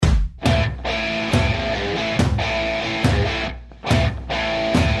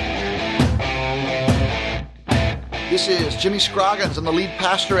is Jimmy Scroggins. I'm the lead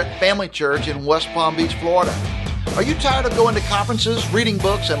pastor at Family Church in West Palm Beach, Florida. Are you tired of going to conferences, reading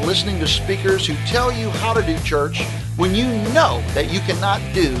books, and listening to speakers who tell you how to do church when you know that you cannot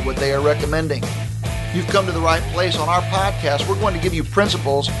do what they are recommending? You've come to the right place. On our podcast, we're going to give you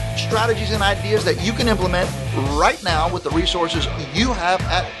principles, strategies, and ideas that you can implement right now with the resources you have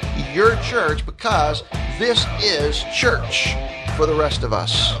at your church, because this is church for the rest of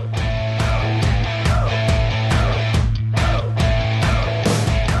us.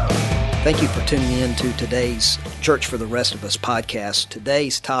 Thank you for tuning in to today's Church for the Rest of Us podcast.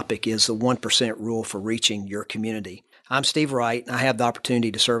 Today's topic is the 1% rule for reaching your community. I'm Steve Wright, and I have the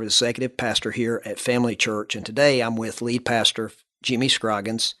opportunity to serve as executive pastor here at Family Church, and today I'm with lead pastor Jimmy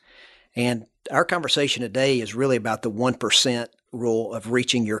Scroggins, and our conversation today is really about the 1% rule of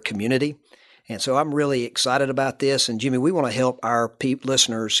reaching your community. And so I'm really excited about this, and Jimmy, we want to help our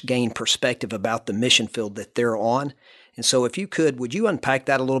listeners gain perspective about the mission field that they're on. And so if you could, would you unpack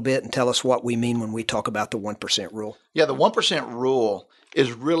that a little bit and tell us what we mean when we talk about the 1% rule? Yeah, the 1% rule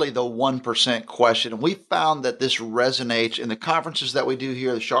is really the 1% question. And we found that this resonates in the conferences that we do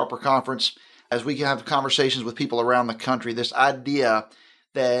here, the Sharper Conference, as we have conversations with people around the country, this idea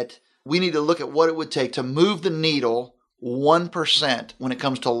that we need to look at what it would take to move the needle 1% when it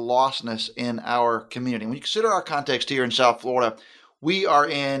comes to lostness in our community. When you consider our context here in South Florida, we are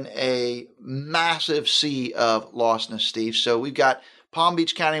in a massive sea of lostness, Steve. So we've got Palm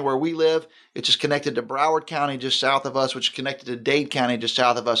Beach County where we live. It's just connected to Broward County just south of us, which is connected to Dade County just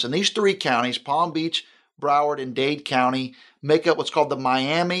south of us. And these three counties, Palm Beach, Broward, and Dade County, make up what's called the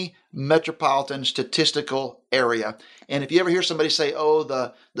Miami Metropolitan Statistical Area. And if you ever hear somebody say, oh,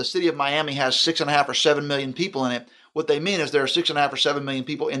 the city of Miami has 6.5 or 7 million people in it, what they mean is there are 6.5 or 7 million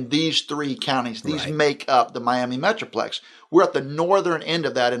people in these three counties. These make up the Miami Metroplex. We're at the northern end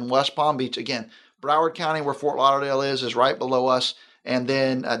of that in West Palm Beach. Again, Broward County, where Fort Lauderdale is right below us. And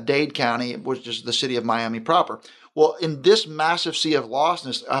then Dade County, which is the city of Miami proper. Well, in this massive sea of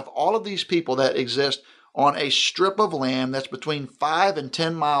lostness, of all of these people that exist on a strip of land that's between 5 and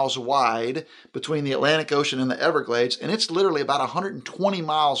 10 miles wide between the Atlantic Ocean and the Everglades, and it's literally about 120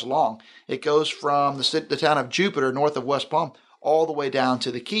 miles long. It goes from the town of Jupiter, north of West Palm, all the way down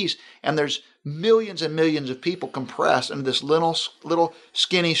to the Keys. And there's millions and millions of people compressed into this little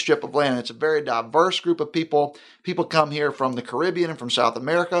skinny strip of land. It's a very diverse group of people. People come here from the Caribbean and from South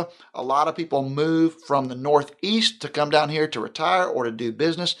America. A lot of people move from the Northeast to come down here to retire or to do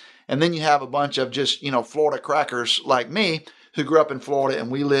business. And then you have a bunch of just, Florida crackers like me who grew up in Florida,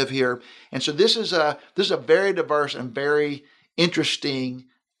 and we live here. And so this is a very diverse and very interesting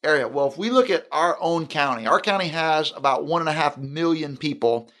area. Well, if we look at our own county, our county has about 1.5 million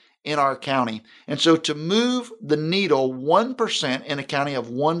people in our county. And so to move the needle 1% in a county of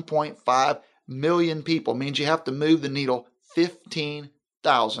 1.5 million people means you have to move the needle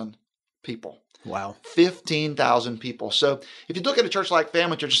 15,000 people. Wow. 15,000 people. So if you look at a church like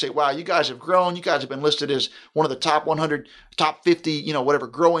Family Church and say, wow, you guys have grown. You guys have been listed as one of the top 100, top 50, whatever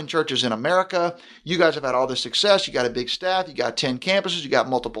growing churches in America. You guys have had all this success. You got a big staff. You got 10 campuses. You got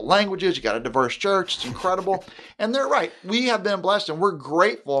multiple languages. You got a diverse church. It's incredible. And they're right. We have been blessed, and we're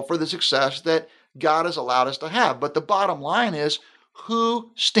grateful for the success that God has allowed us to have. But the bottom line is,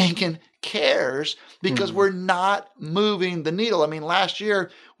 who stinking cares? Because we're not moving the needle. I mean, last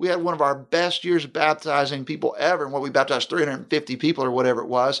year we had one of our best years baptizing people ever, and we baptized 350 people or whatever it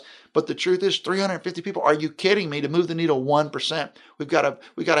was. But the truth is, 350 people. Are you kidding me? To move the needle 1%, we got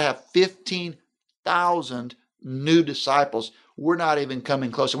to have 15,000 new disciples. We're not even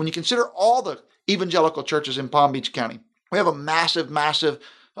coming close. And when you consider all the evangelical churches in Palm Beach County, we have a massive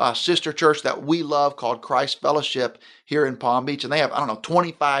sister church that we love called Christ Fellowship here in Palm Beach. And they have,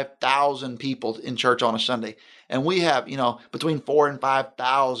 25,000 people in church on a Sunday. And we have, between 4,000 and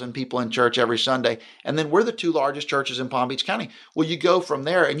 5,000 people in church every Sunday. And then we're the two largest churches in Palm Beach County. Well, you go from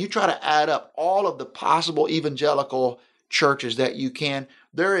there and you try to add up all of the possible evangelical churches that you can.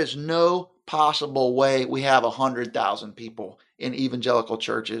 There is no possible way we have 100,000 people in evangelical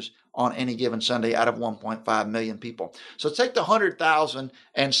churches on any given Sunday out of 1.5 million people. So take the 100,000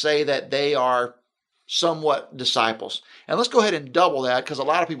 and say that they are somewhat disciples. And let's go ahead and double that, because a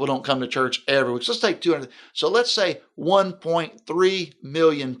lot of people don't come to church every week. So let's take 200. So let's say 1.3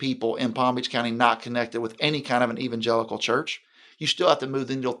 million people in Palm Beach County not connected with any kind of an evangelical church. You still have to move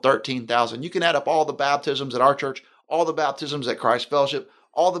the needle 13,000. You can add up all the baptisms at our church, all the baptisms at Christ Fellowship,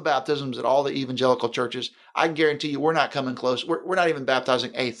 all the baptisms at all the evangelical churches. I can guarantee you we're not coming close. We're not even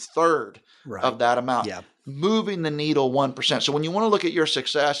baptizing a third of that amount. Yeah. Moving the needle 1%. So when you want to look at your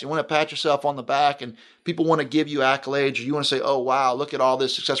success, you want to pat yourself on the back, and people want to give you accolades, or you want to say, oh, wow, look at all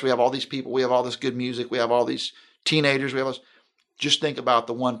this success. We have all these people. We have all this good music. We have all these teenagers, we have us. Just think about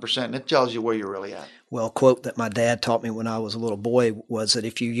the 1%, and it tells you where you're really at. Well, a quote that my dad taught me when I was a little boy was that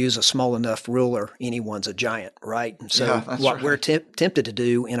if you use a small enough ruler, anyone's a giant, right? And so what right. we're tempted to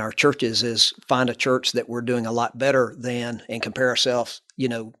do in our churches is find a church that we're doing a lot better than and compare ourselves,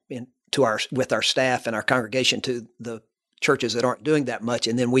 with our staff and our congregation to the churches that aren't doing that much,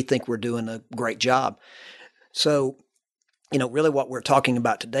 and then we think we're doing a great job. So, really what we're talking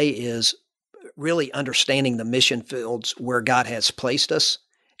about today is really understanding the mission fields where God has placed us,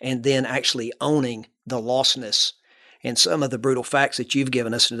 and then actually owning the lostness. And some of the brutal facts that you've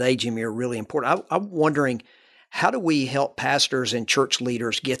given us today, Jimmy, are really important. I'm wondering, how do we help pastors and church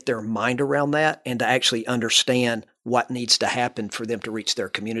leaders get their mind around that and to actually understand what needs to happen for them to reach their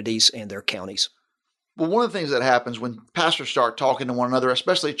communities and their counties? Well, one of the things that happens when pastors start talking to one another,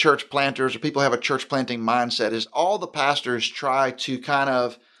 especially church planters or people who have a church planting mindset, is all the pastors try to kind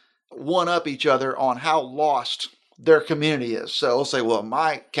of one-up each other on how lost their community is. So we'll say, well,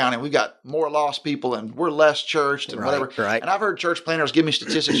 my county, we've got more lost people and we're less churched and whatever. Right. And I've heard church planters give me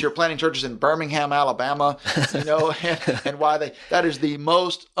statistics. You're planting churches in Birmingham, Alabama, and why that is the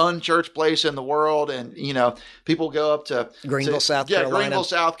most unchurched place in the world. And, people go up to Greenville, South Carolina. Greenville,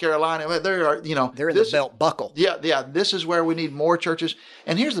 South Carolina. They're in the belt buckle. Yeah. This is where we need more churches.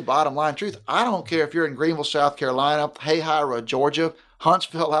 And here's the bottom line truth. I don't care if you're in Greenville, South Carolina, Hayhira, Georgia,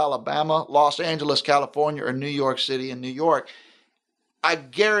 Huntsville, Alabama, Los Angeles, California, or New York City and New York. I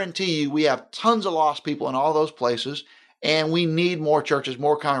guarantee you we have tons of lost people in all those places, and we need more churches,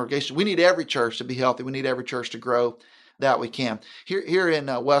 more congregations. We need every church to be healthy. We need every church to grow that we can. Here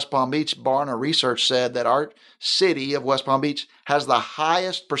in West Palm Beach, Barna Research said that our city of West Palm Beach has the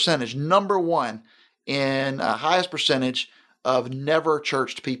highest percentage, number one, in highest percentage of never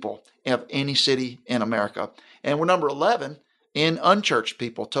churched people of any city in America. And we're number 11 in unchurched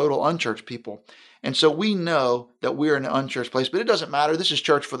people, total unchurched people. And so we know that we're in an unchurched place, but it doesn't matter. This is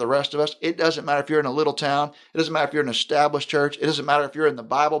church for the rest of us. It doesn't matter if you're in a little town. It doesn't matter if you're in an established church. It doesn't matter if you're in the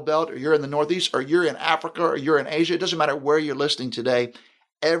Bible Belt or you're in the Northeast or you're in Africa or you're in Asia. It doesn't matter where you're listening today.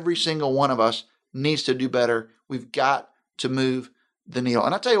 Every single one of us needs to do better. We've got to move the needle.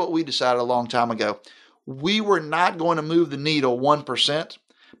 And I'll tell you what we decided a long time ago. We were not going to move the needle 1%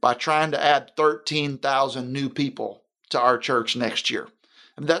 by trying to add 13,000 new people to our church next year.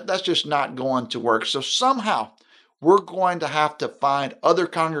 That's just not going to work. So somehow we're going to have to find other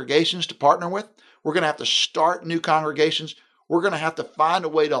congregations to partner with. We're going to have to start new congregations. We're going to have to find a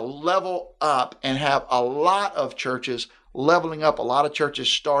way to level up and have a lot of churches leveling up, a lot of churches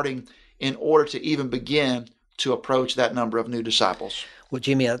starting in order to even begin to approach that number of new disciples. Well,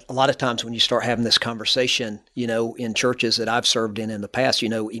 Jimmy, a lot of times when you start having this conversation, in churches that I've served in the past,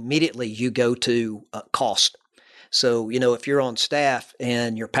 immediately you go to cost. So, if you're on staff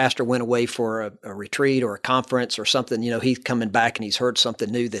and your pastor went away for a retreat or a conference or something, he's coming back and he's heard something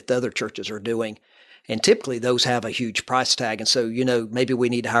new that the other churches are doing. And typically those have a huge price tag. And so, maybe we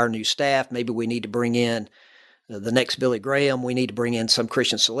need to hire new staff. Maybe we need to bring in the next Billy Graham. We need to bring in some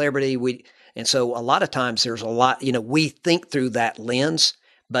Christian celebrity. And so a lot of times there's a lot, we think through that lens,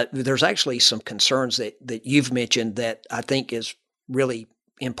 but there's actually some concerns that you've mentioned that I think is really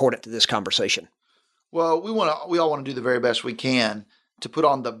important to this conversation. Well, we all want to do the very best we can to put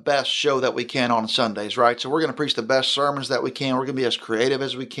on the best show that we can on Sundays, right? So we're going to preach the best sermons that we can. We're going to be as creative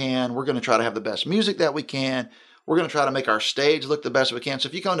as we can. We're going to try to have the best music that we can. We're going to try to make our stage look the best we can. So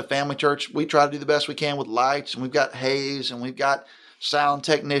if you come to Family Church, we try to do the best we can with lights, and we've got haze, and we've got sound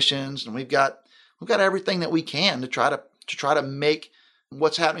technicians, and we've got everything that we can to try to make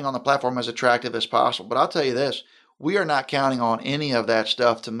what's happening on the platform as attractive as possible. But I'll tell you this. We are not counting on any of that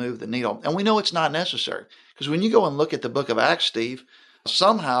stuff to move the needle. And we know it's not necessary. Because when you go and look at the book of Acts, Steve,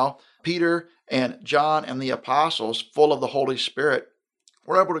 somehow Peter and John and the apostles, full of the Holy Spirit,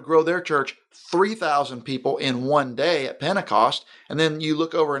 were able to grow their church 3,000 people in one day at Pentecost. And then you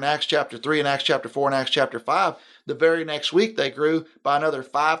look over in Acts chapter 3 and Acts chapter 4 and Acts chapter 5, the very next week they grew by another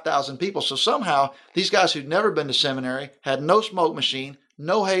 5,000 people. So somehow these guys who'd never been to seminary, had no smoke machine,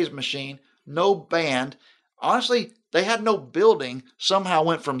 no haze machine, no band. Honestly, they had no building, somehow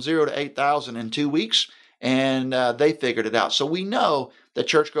went from 0 to 8,000 in 2 weeks, and they figured it out. So we know that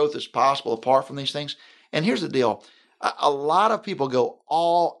church growth is possible apart from these things. And here's the deal. A lot of people go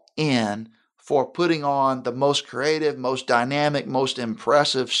all in for putting on the most creative, most dynamic, most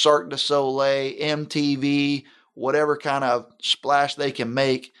impressive Cirque du Soleil, MTV, whatever kind of splash they can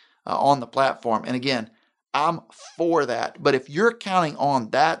make on the platform. And again, I'm for that. But if you're counting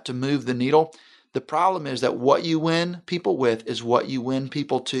on that to move the needle, the problem is that what you win people with is what you win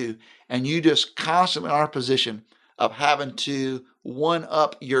people to. And you just constantly are in a position of having to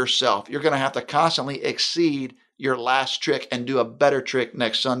one-up yourself. You're going to have to constantly exceed your last trick and do a better trick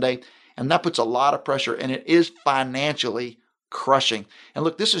next Sunday. And that puts a lot of pressure, and it is financially crushing. And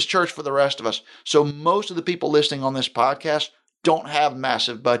look, this is church for the rest of us. So most of the people listening on this podcast don't have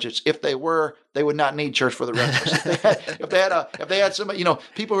massive budgets. If they were, they would not need church for the rest of us. If they had somebody,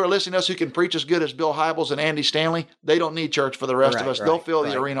 people who are listening to us who can preach as good as Bill Hybels and Andy Stanley, they don't need church for the rest of us. They'll fill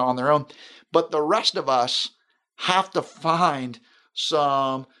the arena on their own. But the rest of us have to find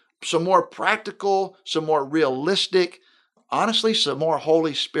some more practical, some more realistic, honestly, some more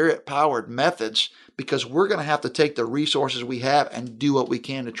Holy Spirit powered methods, because we're going to have to take the resources we have and do what we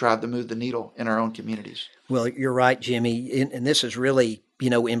can to try to move the needle in our own communities. Well, you're right, Jimmy. And this is really,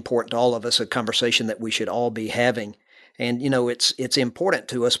 important to all of us, a conversation that we should all be having. And, it's important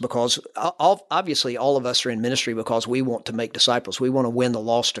to us because obviously all of us are in ministry because we want to make disciples. We want to win the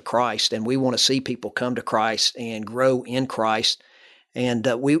lost to Christ, and we want to see people come to Christ and grow in Christ. And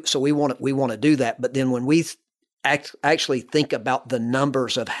we want to do that. But then when we actually think about the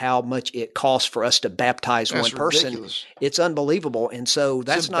numbers of how much it costs for us to baptize one person, ridiculous. It's unbelievable. And so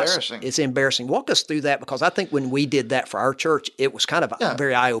it's embarrassing. Walk us through that, because I think when we did that for our church, it was kind of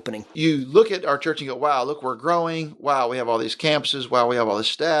very eye-opening. You look at our church and go, wow, look, we're growing. Wow, we have all these campuses. Wow, we have all this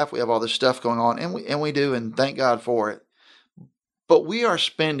staff. We have all this stuff going on. And we do, and thank God for it. But we are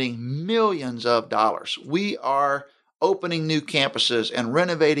spending millions of dollars. We are opening new campuses and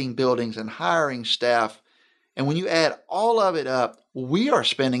renovating buildings and hiring staff. And when you add all of it up, we are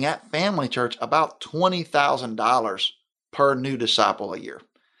spending at Family Church about $20,000 per new disciple a year.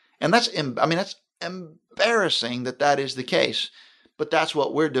 And that's embarrassing that is the case, but that's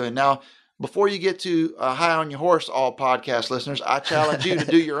what we're doing. Now, before you get to high on your horse, all podcast listeners, I challenge you to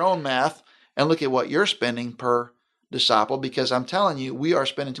do your own math and look at what you're spending per disciple, because I'm telling you, we are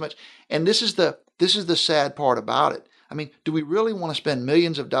spending too much. And this is the sad part about it. Do we really want to spend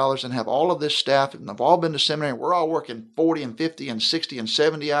millions of dollars and have all of this staff, and they've all been to seminary, we're all working 40 and 50 and 60 and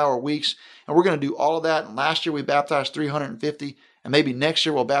 70 hour weeks, and we're going to do all of that? And last year we baptized 350, and maybe next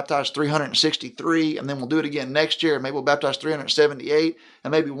year we'll baptize 363, and then we'll do it again next year, and maybe we'll baptize 378,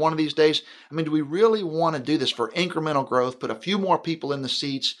 and maybe one of these days. Do we really want to do this for incremental growth, put a few more people in the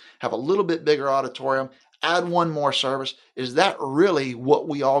seats, have a little bit bigger auditorium, add one more service? Is that really what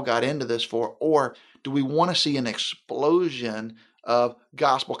we all got into this for? Or do we want to see an explosion of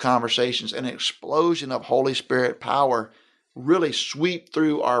gospel conversations, an explosion of Holy Spirit power really sweep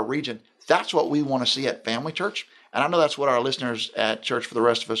through our region? That's what we want to see at Family Church. And I know that's what our listeners at Church for the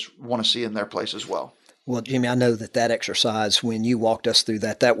Rest of Us want to see in their place as well. Well, Jimmy, I know that exercise, when you walked us through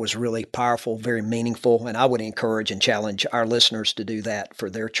that was really powerful, very meaningful. And I would encourage and challenge our listeners to do that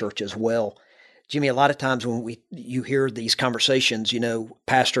for their church as well. Jimmy, a lot of times when you hear these conversations,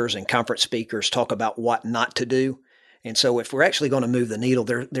 pastors and conference speakers talk about what not to do. And so if we're actually going to move the needle,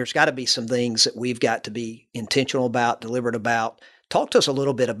 there's got to be some things that we've got to be intentional about, deliberate about. Talk to us a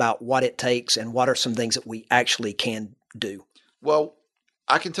little bit about what it takes and what are some things that we actually can do. Well,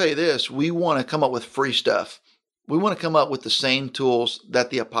 I can tell you this. We want to come up with free stuff. We want to come up with the same tools that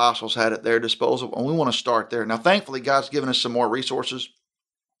the apostles had at their disposal, and we want to start there. Now, thankfully, God's given us some more resources,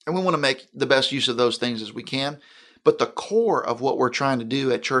 and we want to make the best use of those things as we can. But the core of what we're trying to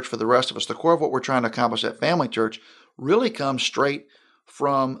do at Church for the Rest of Us, the core of what we're trying to accomplish at Family Church, really comes straight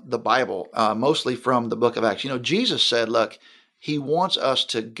from the Bible, mostly from the book of Acts. Jesus said, look, he wants us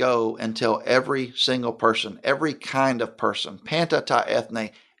to go and tell every single person, every kind of person, panta ta ethne,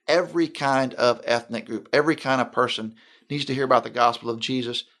 every kind of ethnic group, every kind of person needs to hear about the gospel of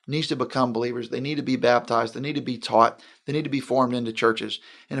Jesus, needs to become believers. They need to be baptized. They need to be taught. They need to be formed into churches.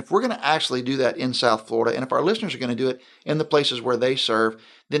 And if we're going to actually do that in South Florida, and if our listeners are going to do it in the places where they serve,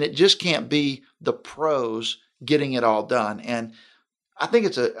 then it just can't be the pros getting it all done. And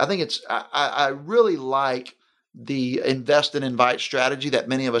I really like the invest and invite strategy that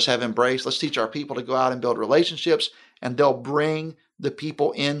many of us have embraced. Let's teach our people to go out and build relationships, and they'll bring the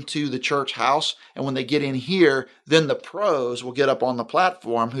people into the church house. And when they get in here, then the pros will get up on the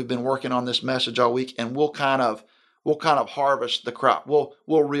platform who've been working on this message all week, and we'll kind of harvest the crop. We'll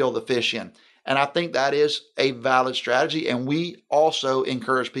reel the fish in. And I think that is a valid strategy. And we also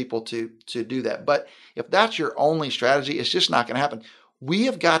encourage people to do that. But if that's your only strategy, it's just not going to happen. We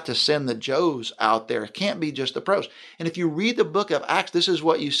have got to send the Joes out there. It can't be just the pros. And if you read the book of Acts, this is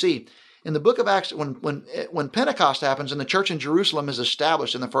what you see. In the book of Acts, when Pentecost happens and the church in Jerusalem is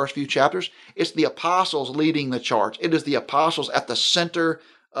established in the first few chapters, it's the apostles leading the charge. It is the apostles at the center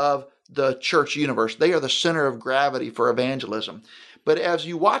of the church universe. They are the center of gravity for evangelism. But as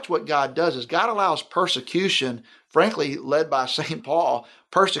you watch what God does, is God allows persecution, frankly, led by St. Paul.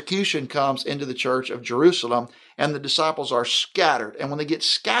 Persecution comes into the church of Jerusalem, and the disciples are scattered. And when they get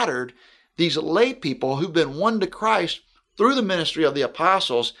scattered, these lay people who've been won to Christ through the ministry of the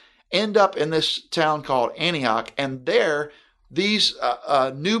apostles end up in this town called Antioch. And there, these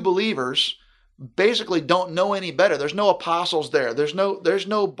new believers basically don't know any better. There's no apostles there. There's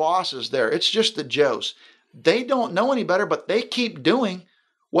no bosses there. It's just the Joes. They don't know any better, but they keep doing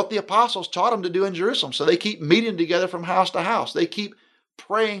what the apostles taught them to do in Jerusalem. So they keep meeting together from house to house. They keep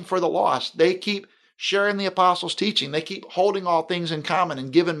praying for the lost. They keep sharing the apostles' teaching. They keep holding all things in common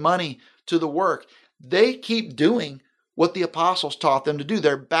and giving money to the work. They keep doing what the apostles taught them to do.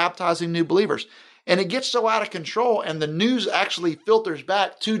 They're baptizing new believers. And it gets so out of control, and the news actually filters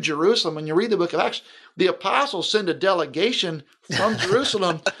back to Jerusalem. When you read the book of Acts, the apostles send a delegation from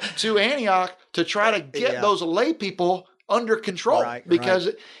Jerusalem to Antioch to try to get those lay people under control. Because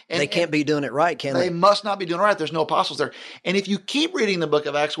they can't be doing it right, can they? They must not be doing it right. There's no apostles there. And if you keep reading the book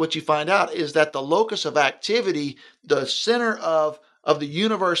of Acts, what you find out is that the locus of activity, the center of the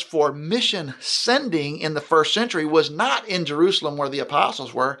universe for mission sending in the first century was not in Jerusalem where the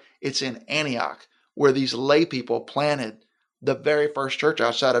apostles were. It's in Antioch, where these lay people planted the very first church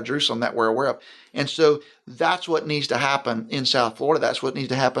outside of Jerusalem that we're aware of. And so that's what needs to happen in South Florida. That's what needs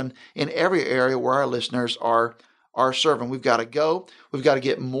to happen in every area where our listeners are serving. We've got to go. We've got to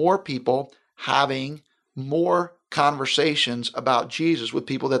get more people having more conversations about Jesus with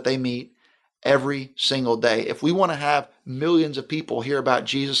people that they meet every single day. If we want to have millions of people hear about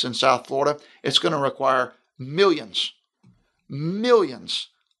Jesus in South Florida, it's going to require millions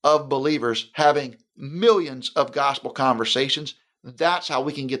of believers having millions of gospel conversations. That's how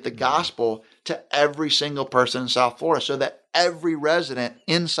we can get the gospel to every single person in South Florida, so that every resident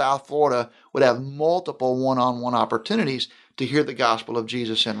in South Florida would have multiple one-on-one opportunities to hear the gospel of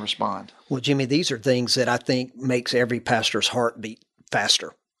Jesus and respond. Well, Jimmy, these are things that I think makes every pastor's heart beat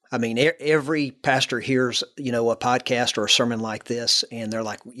faster. I mean, every pastor hears, a podcast or a sermon like this, and they're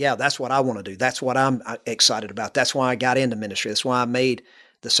like, yeah, that's what I want to do. That's what I'm excited about. That's why I got into ministry. That's why I made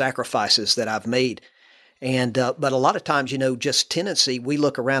the sacrifices that I've made. And but a lot of times, just tendency, we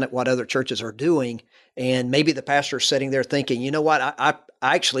look around at what other churches are doing, and maybe the pastor's sitting there thinking, you know what, I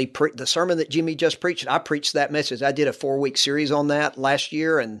actually, the sermon that Jimmy just preached, I preached that message. I did a 4-week series on that last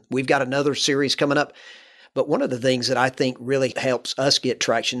year, and we've got another series coming up. But one of the things that I think really helps us get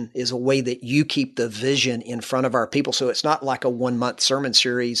traction is a way that you keep the vision in front of our people. So it's not like a 1-month sermon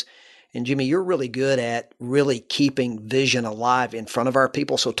series. And Jimmy, you're really good at really keeping vision alive in front of our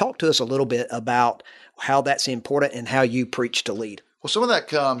people. So talk to us a little bit about how that's important and how you preach to lead. Well, some of that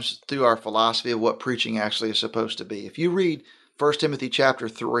comes through our philosophy of what preaching actually is supposed to be. If you read 1 Timothy chapter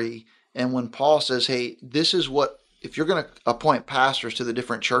 3, and when Paul says, hey, this is what, if you're going to appoint pastors to the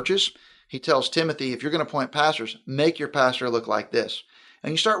different churches, he tells Timothy, if you're going to appoint pastors, make your pastor look like this.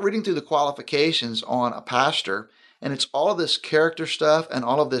 And you start reading through the qualifications on a pastor, and it's all of this character stuff and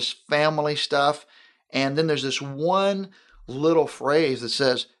all of this family stuff. And then there's this one little phrase that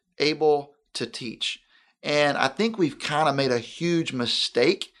says, able to teach. And I think we've kind of made a huge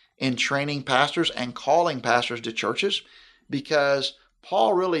mistake in training pastors and calling pastors to churches, because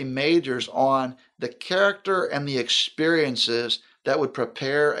Paul really majors on the character and the experiences that would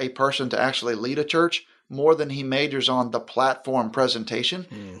prepare a person to actually lead a church more than he majors on the platform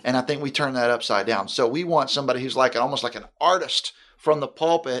presentation. And I think we turn that upside down. So we want somebody who's almost like an artist from the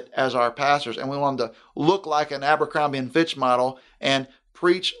pulpit as our pastors, and we want them to look like an Abercrombie & Fitch model and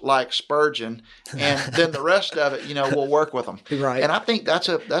preach like Spurgeon, and then the rest of it, we'll work with them. Right. And I think that's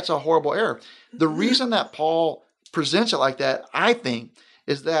a horrible error. The reason that Paul presents it like that, I think,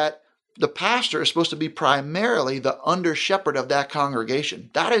 is that the pastor is supposed to be primarily the under shepherd of that congregation.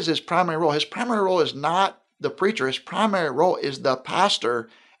 That is his primary role. His primary role is not the preacher. His primary role is the pastor,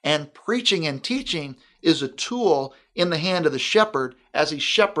 and preaching and teaching is a tool in the hand of the shepherd as he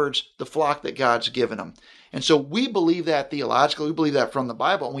shepherds the flock that God's given him. And so we believe that theologically, we believe that from the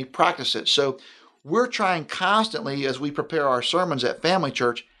Bible, and we practice it. So we're trying constantly, as we prepare our sermons at Family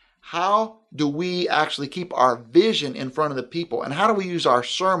Church, how do we actually keep our vision in front of the people? And how do we use our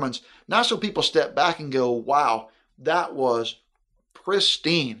sermons, not so people step back and go, wow, that was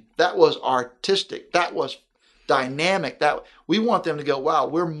pristine, that was artistic, that was dynamic. That we want them to go, wow,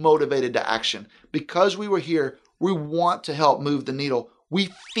 we're motivated to action. Because we were here, we want to help move the needle. We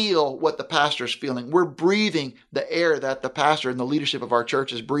feel what the pastor's feeling. We're breathing the air that the pastor and the leadership of our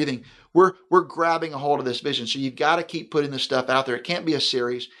church is breathing. We're grabbing a hold of this vision. So you've got to keep putting this stuff out there. It can't be a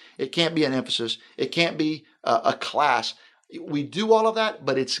series. It can't be an emphasis. It can't be a class. We do all of that,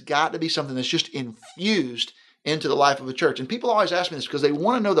 but it's got to be something that's just infused into the life of a church. And people always ask me this because they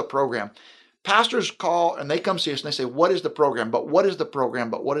want to know the program. Pastors call and they come see us and they say, what is the program? But what is the program?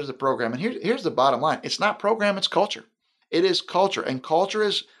 But what is the program? And here's the bottom line. It's not program, it's culture. It is culture, and culture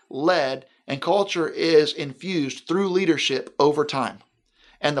is led and culture is infused through leadership over time.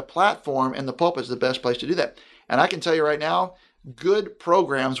 And the platform and the pulpit is the best place to do that. And I can tell you right now, good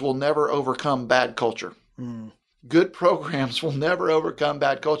programs will never overcome bad culture. Good programs will never overcome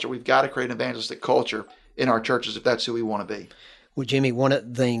bad culture. We've got to create an evangelistic culture in our churches if that's who we want to be. Well, Jimmy, one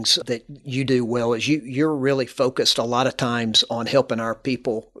of the things that you do well is you're really focused a lot of times on helping our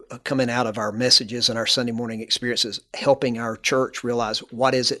people coming out of our messages and our Sunday morning experiences, helping our church realize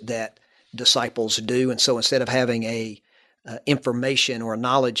what is it that disciples do. And so instead of having a information or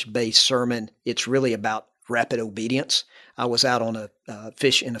knowledge-based sermon, it's really about rapid obedience. I was out on a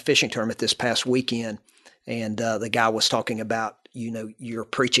fishing tournament this past weekend, and the guy was talking about, you're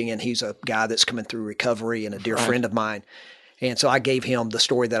preaching, and he's a guy that's coming through recovery and a dear friend of mine. And so I gave him the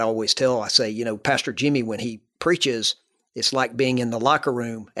story that I always tell. I say, Pastor Jimmy, when he preaches, it's like being in the locker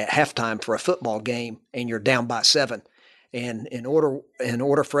room at halftime for a football game and you're down by 7. And in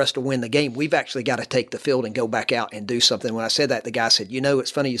order for us to win the game, we've actually got to take the field and go back out and do something. When I said that, the guy said,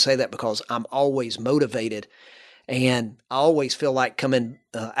 it's funny you say that because I'm always motivated. And I always feel like coming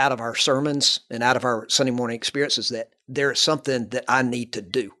out of our sermons and out of our Sunday morning experiences that there is something that I need to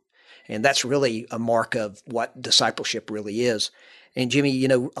do. And that's really a mark of what discipleship really is. And Jimmy,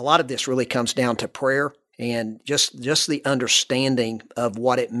 a lot of this really comes down to prayer and just the understanding of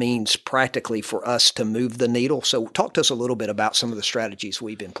what it means practically for us to move the needle. So talk to us a little bit about some of the strategies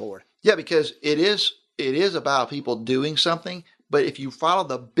we've employed. Yeah, because it is about people doing something. But if you follow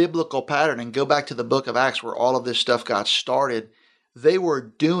the biblical pattern and go back to the book of Acts where all of this stuff got started, they were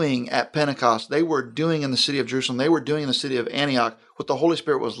doing at Pentecost, they were doing in the city of Jerusalem, they were doing in the city of Antioch what the Holy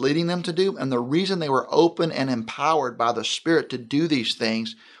Spirit was leading them to do. And the reason they were open and empowered by the Spirit to do these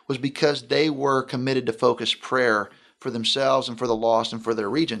things was because they were committed to focused prayer for themselves and for the lost and for their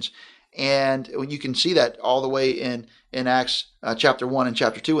regions. And you can see that all the way in Acts chapter 1 and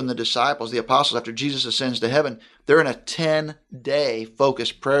chapter 2 when the disciples, the apostles, after Jesus ascends to heaven, they're in a 10-day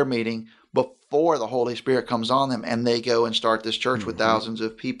focused prayer meeting before the Holy Spirit comes on them, and they go and start this church with thousands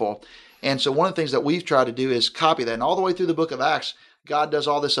of people. And so one of the things that we've tried to do is copy that. And all the way through the book of Acts, God does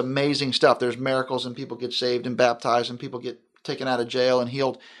all this amazing stuff. There's miracles and people get saved and baptized and people get taken out of jail and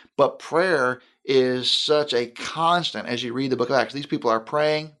healed. But prayer is such a constant as you read the book of Acts. These people are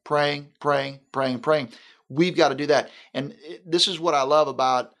praying. We've got to do that. And this is what I love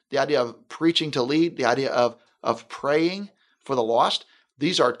about the idea of preaching to lead, the idea of praying for the lost.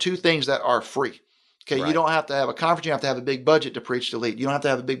 These are two things that are free. Okay, right. You don't have to have a conference. You don't have to have a big budget to preach to lead. You don't have to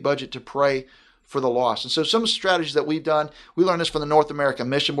have a big budget to pray for the lost. And so some strategies that we've done, we learned this from the North American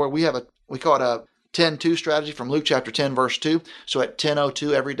Mission Board. We call it a 10-2 strategy from Luke chapter 10, verse 2. So at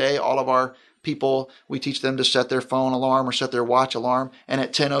 10:02 every day, all of our people, we teach them to set their phone alarm or set their watch alarm. And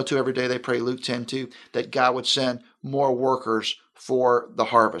at 10:02 every day, they pray Luke 10:2 that God would send more workers for the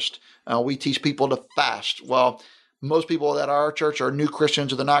harvest. We teach people to fast. Well, most people at our church are new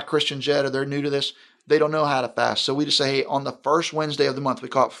Christians or they're not Christians yet or they're new to this. They don't know how to fast. So we just say, hey, on the first Wednesday of the month, we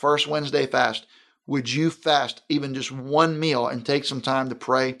call it First Wednesday Fast. Would you fast even just one meal and take some time to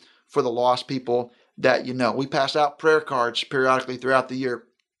pray for the lost people that you know? We pass out prayer cards periodically throughout the year.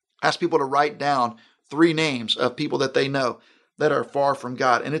 Ask people to write down 3 names of people that they know that are far from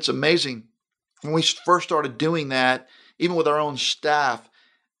God. And it's amazing. When we first started doing that, even with our own staff,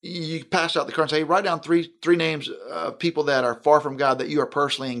 you pass out the card and say, hey, write down three names of people that are far from God that you are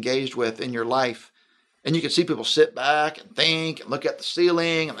personally engaged with in your life. And you can see people sit back and think and look at the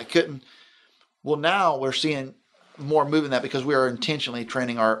ceiling and they couldn't. Well, now we're seeing more movement in that because we are intentionally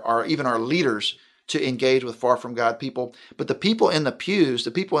training our leaders to engage with far from God people. But the people in the pews, the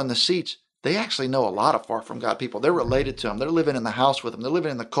people in the seats, they actually know a lot of far from God people. They're related to them. They're living in the house with them. They're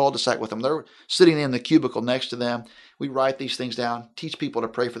living in the cul-de-sac with them. They're sitting in the cubicle next to them. We write these things down, teach people to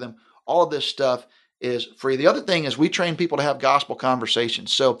pray for them. All of this stuff is free. The other thing is we train people to have gospel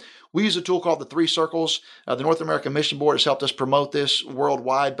conversations. So we use a tool called the 3 Circles. The North American Mission Board has helped us promote this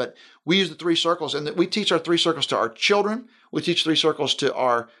worldwide, but we use the 3 Circles, and we teach our 3 Circles to our children. We teach 3 Circles to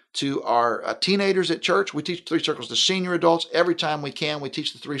our teenagers at church. We teach 3 Circles to senior adults. Every time we can, we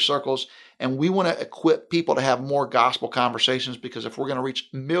teach the 3 Circles, and we want to equip people to have more gospel conversations because if we're going to reach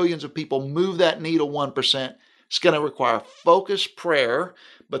millions of people, move that needle 1%, it's going to require focused prayer,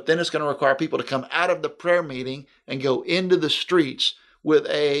 but then it's going to require people to come out of the prayer meeting and go into the streets with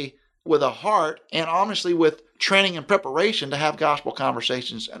a heart and honestly with training and preparation to have gospel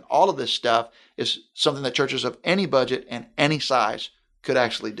conversations. And all of this stuff is something that churches of any budget and any size could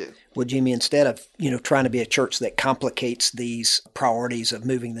actually do. Well, Jimmy, instead of, trying to be a church that complicates these priorities of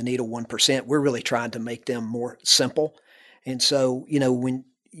moving the needle 1%, we're really trying to make them more simple. And so, when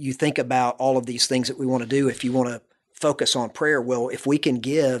you think about all of these things that we want to do, if you want to focus on prayer. Well, if we can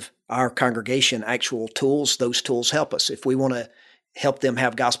give our congregation actual tools, those tools help us. If we want to help them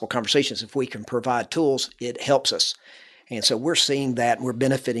have gospel conversations, if we can provide tools, it helps us. And so we're seeing that, and we're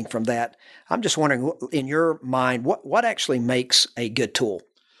benefiting from that. I'm just wondering, in your mind, what actually makes a good tool?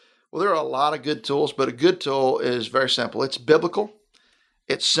 Well, there are a lot of good tools, but a good tool is very simple. It's biblical,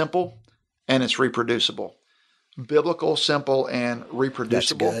 it's simple, and it's reproducible. Biblical, simple, and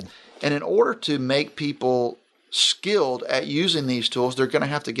reproducible. That's good. And in order to make people skilled at using these tools, they're going to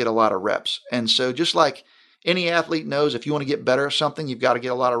have to get a lot of reps. And so just like any athlete knows, if you want to get better at something, you've got to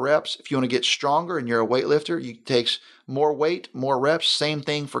get a lot of reps. If you want to get stronger and you're a weightlifter, it takes more weight, more reps. Same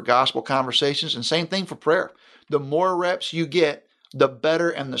thing for gospel conversations, and same thing for prayer. The more reps you get, the better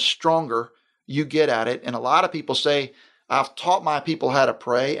and the stronger you get at it. And a lot of people say, I've taught my people how to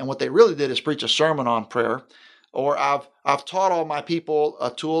pray, and what they really did is preach a sermon on prayer. Or I've taught all my people a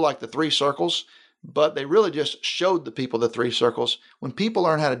tool like the 3 circles, but they really just showed the people the 3 circles. When people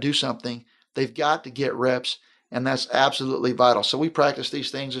learn how to do something, they've got to get reps, and that's absolutely vital. So we practice these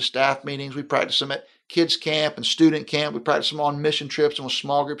things at staff meetings. We practice them at kids camp and student camp. We practice them on mission trips and with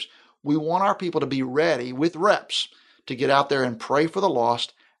small groups. We want our people to be ready with reps to get out there and pray for the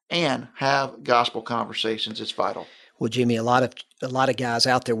lost and have gospel conversations. It's vital. Well, Jimmy, a lot of guys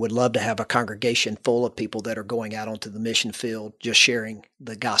out there would love to have a congregation full of people that are going out onto the mission field, just sharing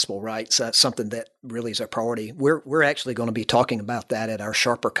the gospel, right? So that's something that really is a priority. We're actually going to be talking about that at our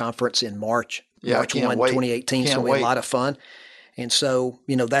Sharper Conference in March. March 1, 2018. It's going to be a lot of fun. And so,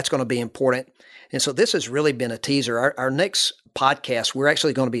 that's going to be important. And so this has really been a teaser. Our next podcast, we're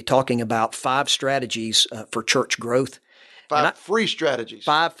actually going to be talking about 5 strategies for church growth. 5 free strategies.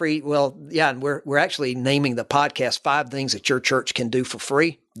 5 free. Well, yeah, and we're actually naming the podcast 5 things that your church can do for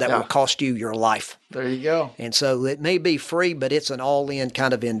free that will cost you your life. There you go. And so it may be free, but it's an all-in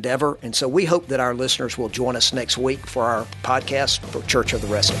kind of endeavor. And so we hope that our listeners will join us next week for our podcast for Church of the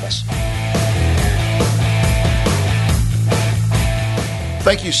Rest of Us.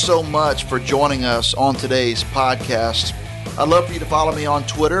 Thank you so much for joining us on today's podcast. I'd love for you to follow me on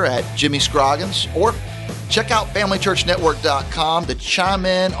Twitter at Jimmy Scroggins, or check out FamilyChurchNetwork.com to chime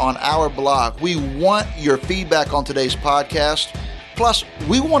in on our blog. We want your feedback on today's podcast. Plus,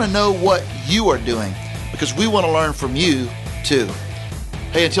 we want to know what you are doing because we want to learn from you too.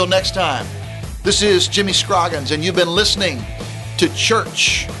 Hey, until next time, this is Jimmy Scroggins, and you've been listening to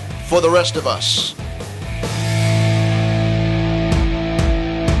Church for the Rest of Us.